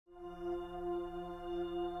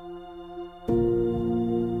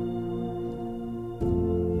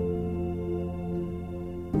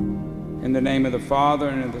In the name of the Father,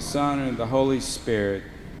 and of the Son, and of the Holy Spirit.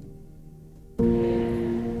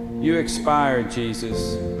 You expired,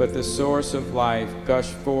 Jesus, but the source of life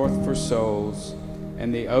gushed forth for souls,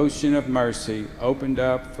 and the ocean of mercy opened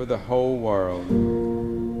up for the whole world.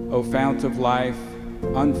 O fount of life,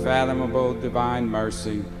 unfathomable divine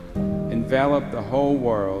mercy, envelop the whole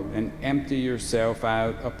world and empty yourself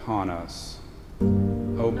out upon us.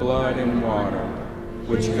 O blood and water,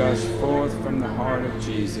 which gushed forth from the heart of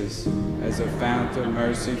Jesus as a fount of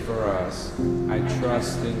mercy for us, I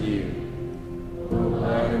trust in you. O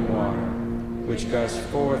blood and water, which gushed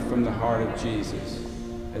forth from the heart of Jesus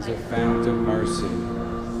as a fount of mercy,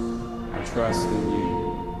 I trust in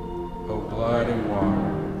you. O blood and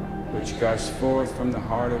water, which gushed forth from the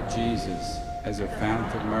heart of Jesus as a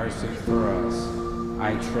fount of mercy for us,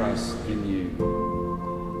 I trust in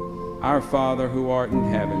you. Our Father, who art in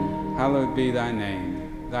heaven, hallowed be thy name.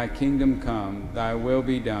 Thy kingdom come, thy will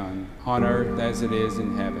be done, on earth as it is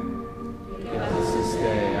in heaven. Give us this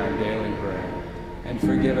day our daily bread, and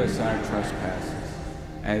forgive us our trespasses,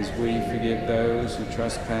 as we forgive those who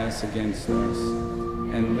trespass against us.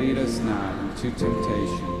 And lead us not into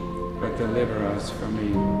temptation, but deliver us from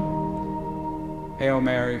evil. Hail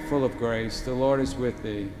Mary, full of grace, the Lord is with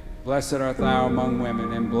thee. Blessed art thou among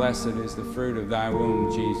women, and blessed is the fruit of thy womb,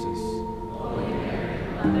 Jesus. Holy Mary,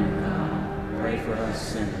 Mother of God, pray for us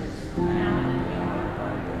sinners, now and at the hour of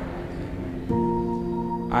our death.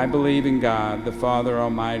 Amen. I believe in God, the Father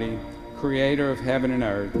Almighty, creator of heaven and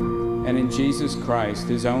earth, and in Jesus Christ,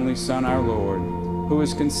 his only Son, our Lord, who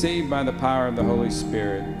was conceived by the power of the Holy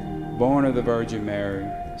Spirit, born of the Virgin Mary,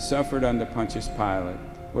 suffered under Pontius Pilate,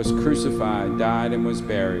 was crucified, died, and was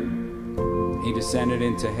buried. He descended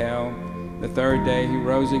into hell. The third day he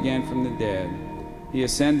rose again from the dead. He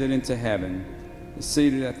ascended into heaven, is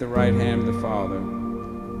seated at the right hand of the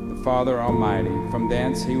Father Almighty. From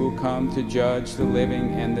thence he will come to judge the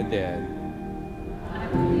living and the dead. I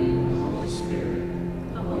believe in the Holy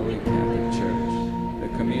Spirit, the Holy Catholic Church,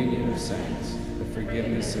 the communion of saints, the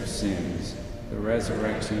forgiveness of sins, the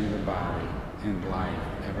resurrection of the body, and life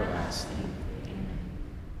everlasting.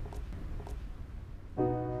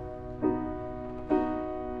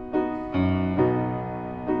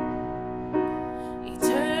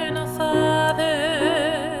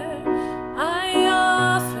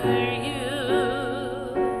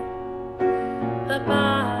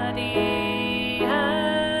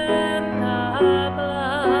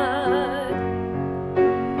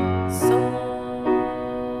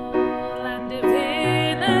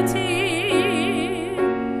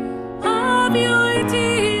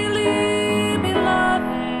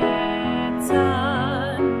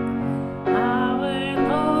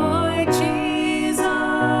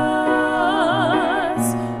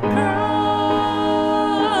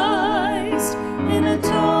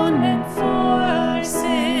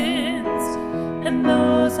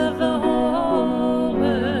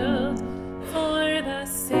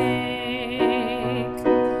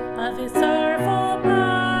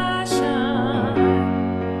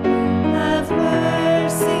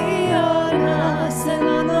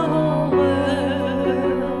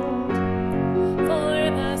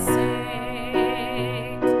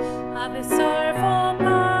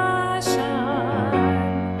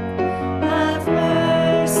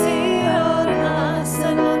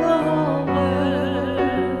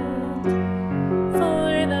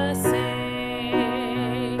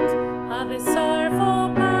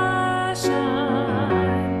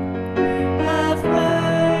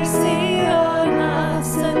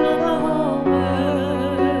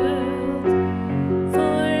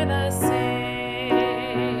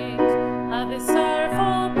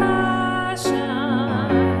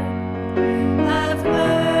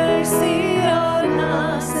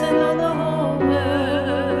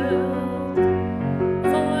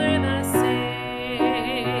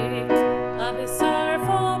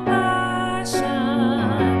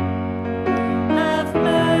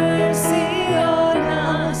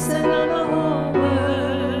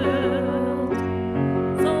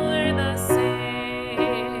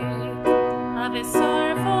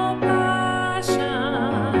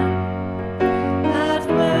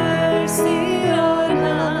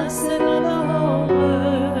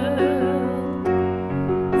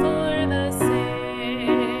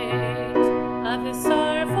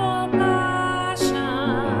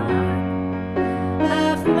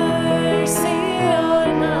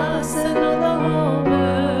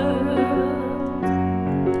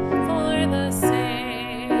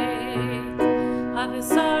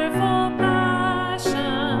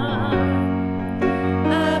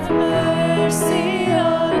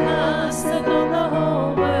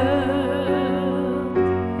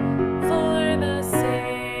 For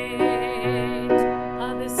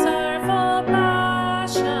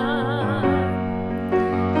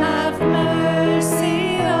have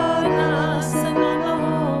mercy on us and on the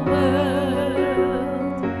whole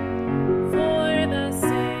world. For the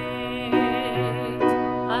sake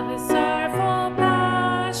of his sorrowful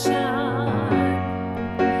passion,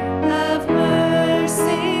 have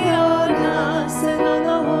mercy on us and on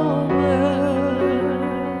the whole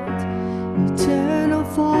world. Eternal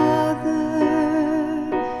Father,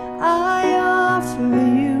 I offer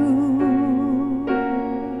you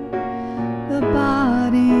the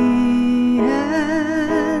body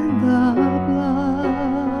and the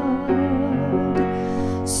blood,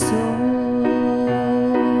 soul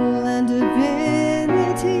and divinity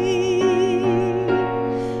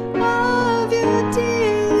of your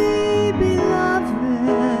dearly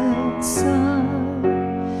beloved Son,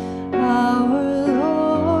 our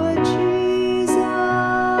Lord Jesus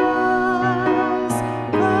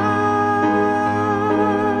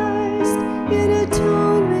Christ, in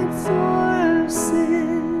atonement for our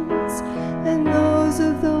sins and those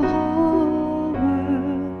of the whole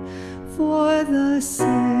world, for the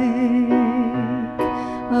sake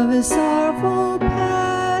of his sorrowful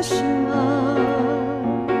passion.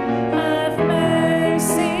 Have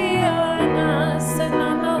mercy on us and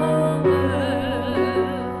on the whole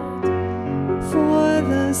world. For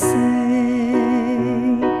the sake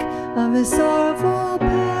of his sorrowful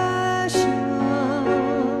passion,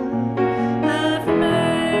 have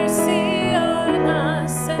mercy on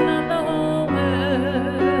us and on the whole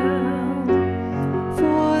world.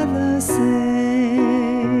 For the sake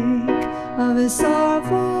of his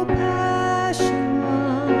sorrowful passion,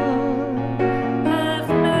 have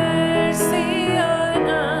mercy on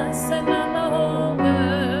us and on the whole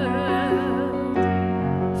world.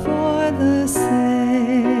 For the sake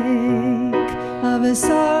of his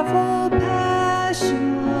sorrowful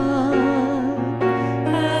passion,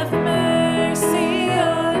 have mercy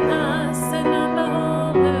on us and on the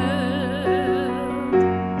whole world.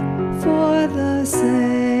 For the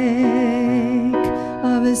sake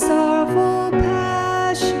of his sorrowful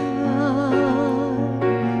passion,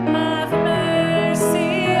 have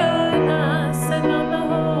mercy on us and on the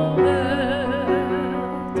whole world.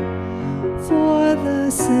 For the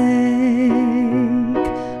sake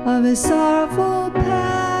of his sorrowful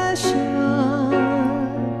passion,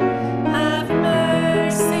 have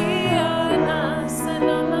mercy on us and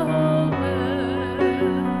on the whole world.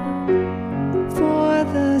 For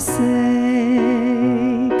the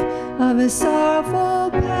sake of his sorrowful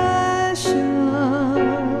passion,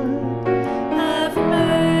 have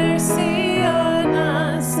mercy on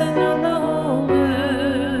us and on the whole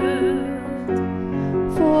world.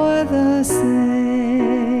 For the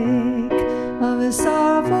sake of his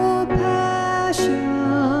sorrowful passion,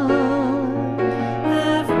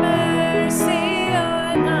 have mercy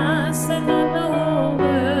on us and on the whole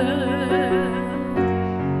world.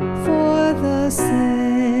 For the sake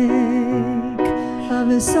of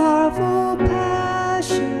his sorrowful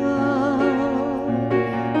passion,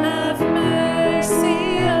 have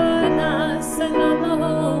mercy on us and on the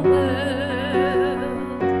whole world.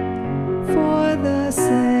 For the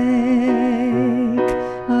sake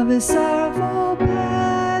of his sorrowful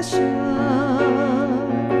passion,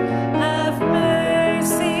 have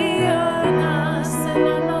mercy on us and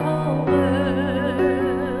on the whole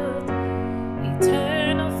world.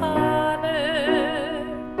 Eternal Father,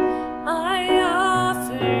 I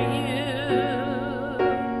offer you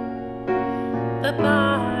the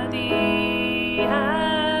body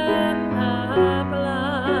and the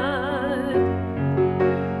blood,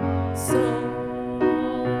 soul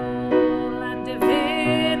and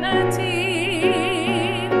divinity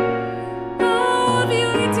of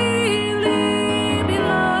your dearly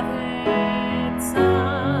beloved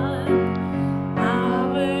Son,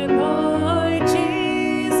 our Lord Jesus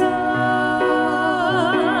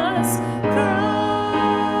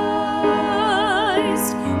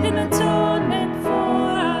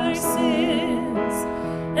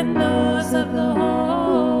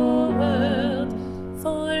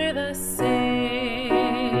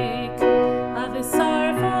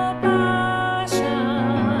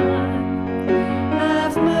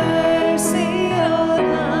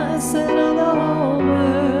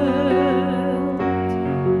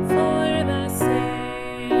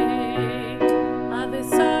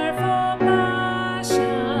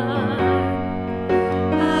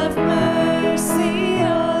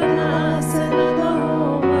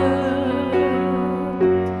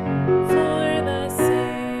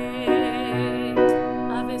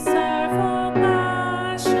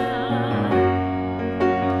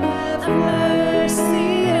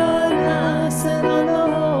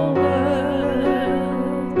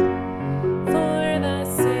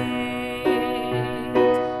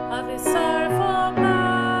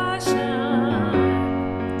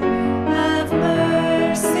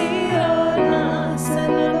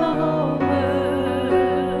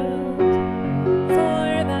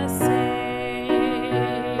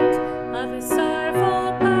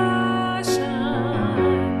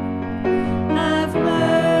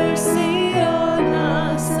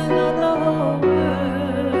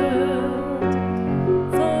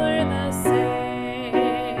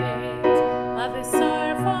of his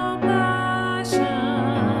sorrowful passion.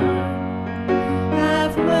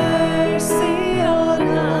 Have mercy on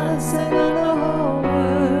us and on the whole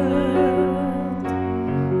world.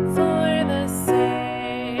 For the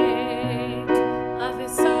sake of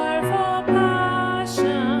his sorrowful passion.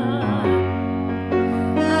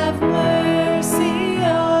 Have mercy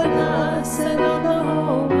on us and on the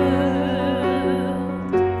whole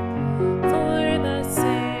world. For the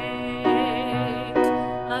sake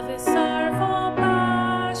of his sorrowful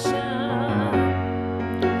passion.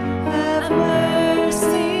 Have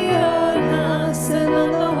mercy on us and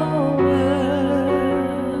on the whole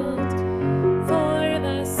world. For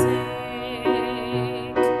the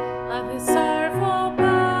sake of his sorrowful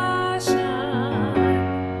passion.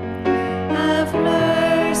 Have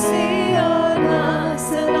mercy on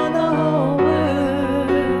us and on the whole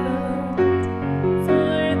world.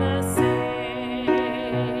 For the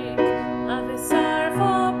sake of his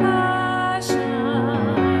sorrowful passion.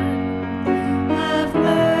 Have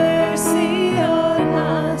mercy on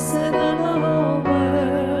us and on the whole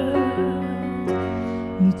world.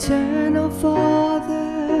 Eternal Father,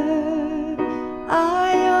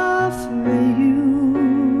 I offer you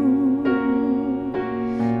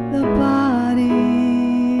the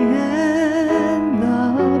body and the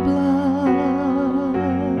blood,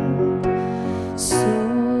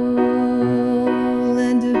 soul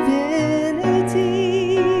and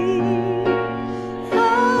divinity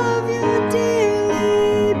of your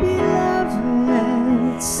dearly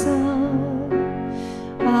beloved Son,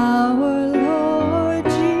 our Lord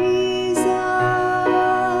Jesus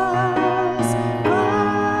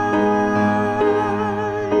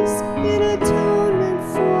Christ, in atonement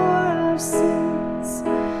for our sins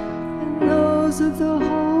and those of the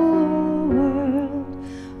whole world,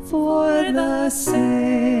 for the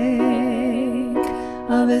sake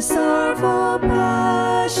of his sorrowful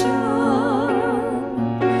passion.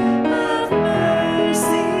 Have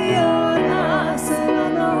mercy on us and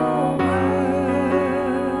on the whole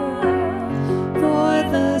world, for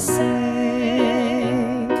the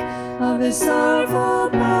sake of his sorrowful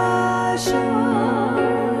passion.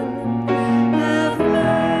 Have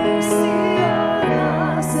mercy on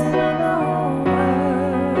us and on the whole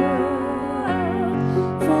world,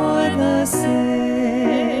 for the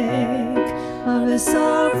sake of his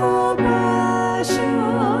sorrowful passion.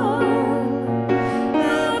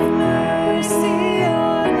 Have mercy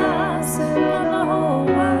on us and on the whole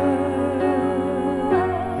world,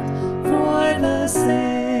 for the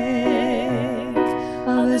sake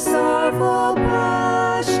of his sorrowful passion.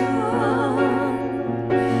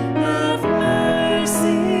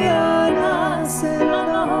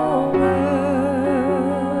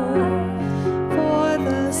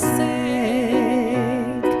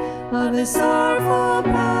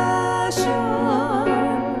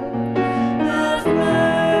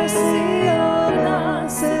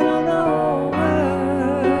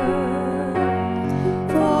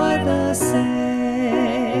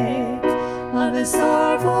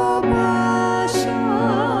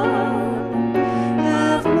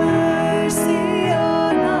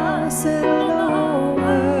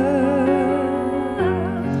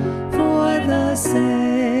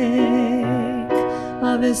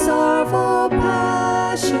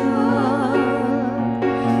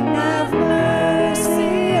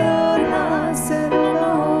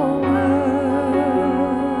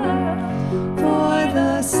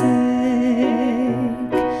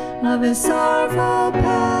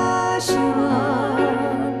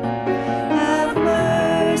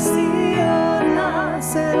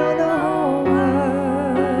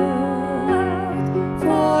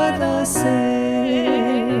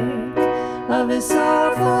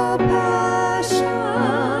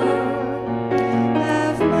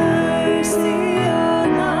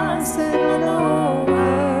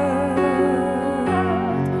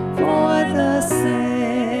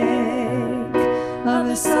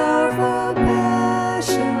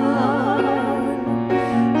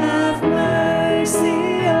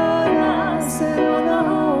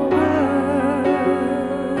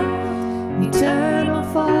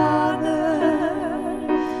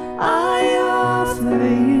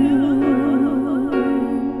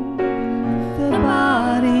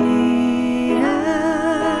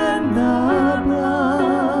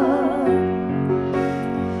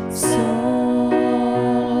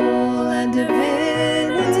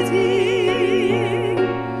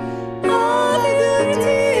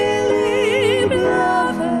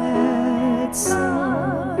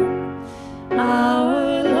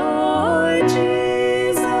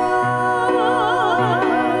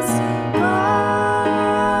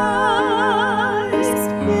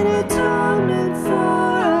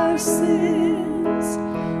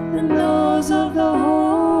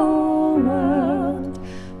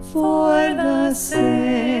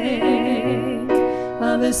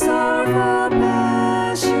 His sorrowful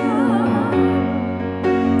passion,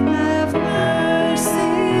 have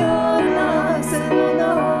mercy on us and on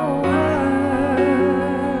the whole world.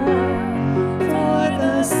 For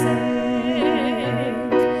the sake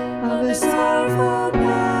of His sorrowful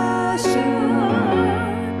passion,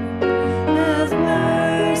 have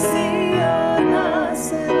mercy on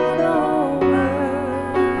us and on the whole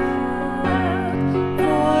world.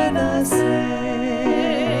 For the sake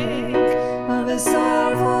of His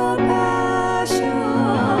sorrowful passion,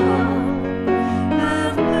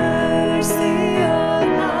 have mercy on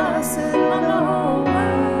us and on the whole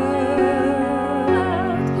world.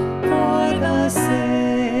 For the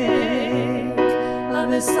sake of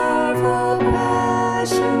His sorrowful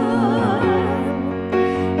passion,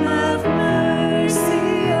 have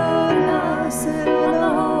mercy on us and on the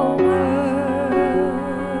whole world.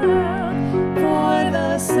 For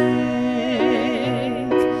the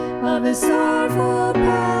sake of His sorrowful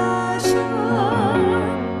passion,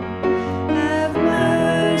 have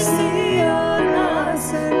mercy on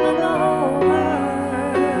us and on the whole world.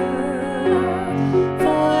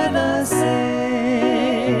 For the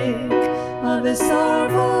sake of His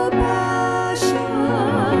sorrowful passion,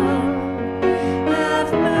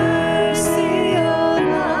 have mercy on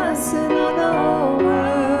us and on the whole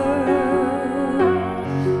world.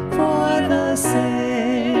 For the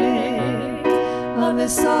sake of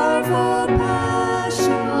His sorrowful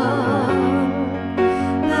passion,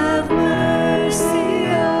 have mercy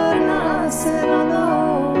on us and on the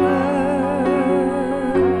whole world.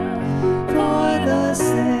 For the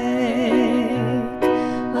sake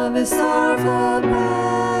of His sorrowful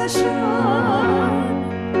passion,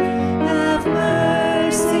 have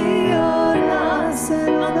mercy on us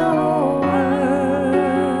and on the whole world.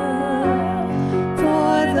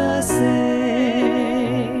 For the sake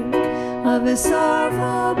of His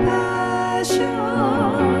sorrowful passion,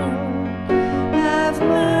 have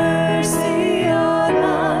mercy on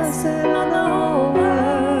us and on the whole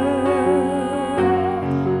world.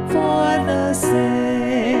 For the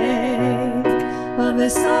sake of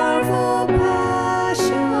His sorrowful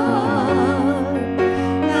passion,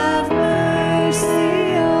 have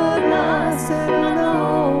mercy on us and on the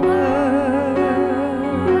whole world.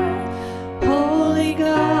 Holy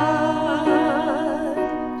God,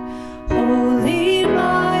 holy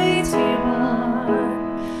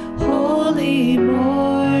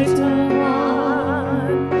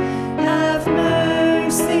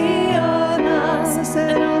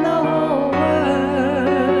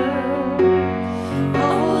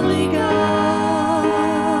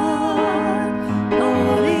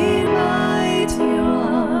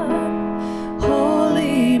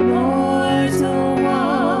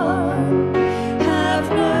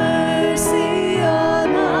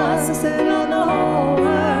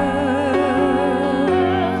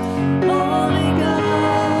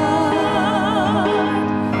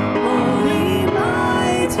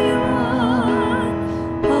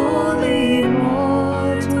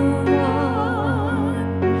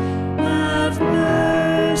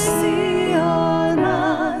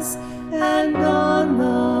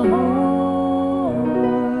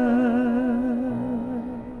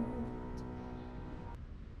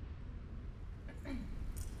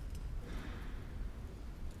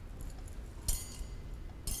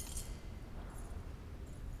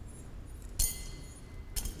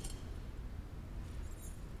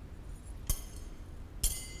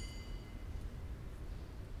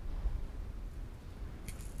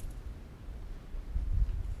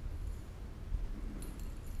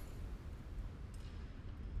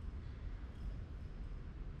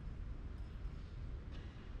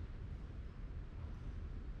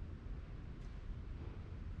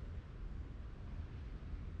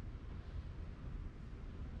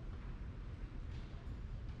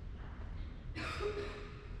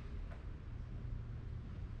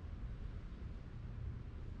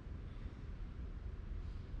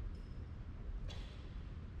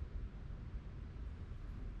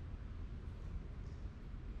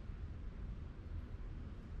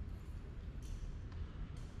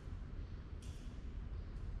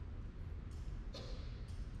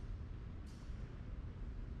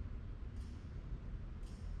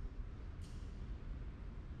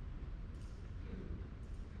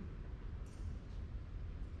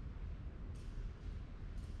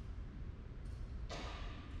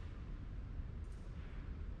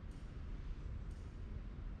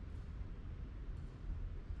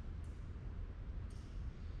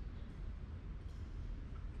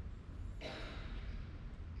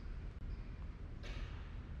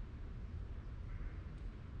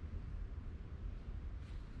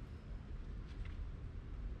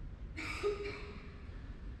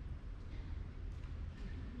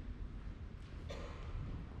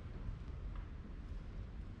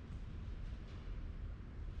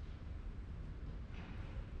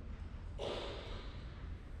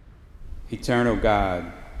Eternal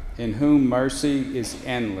God, in whom mercy is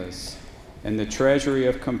endless and the treasury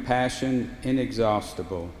of compassion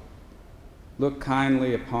inexhaustible, look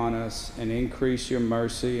kindly upon us and increase your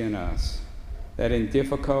mercy in us, that in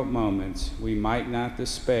difficult moments we might not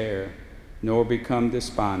despair nor become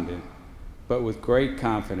despondent, but with great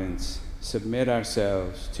confidence submit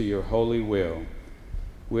ourselves to your holy will,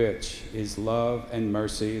 which is love and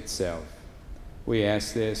mercy itself. We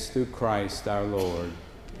ask this through Christ our Lord.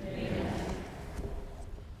 Amen.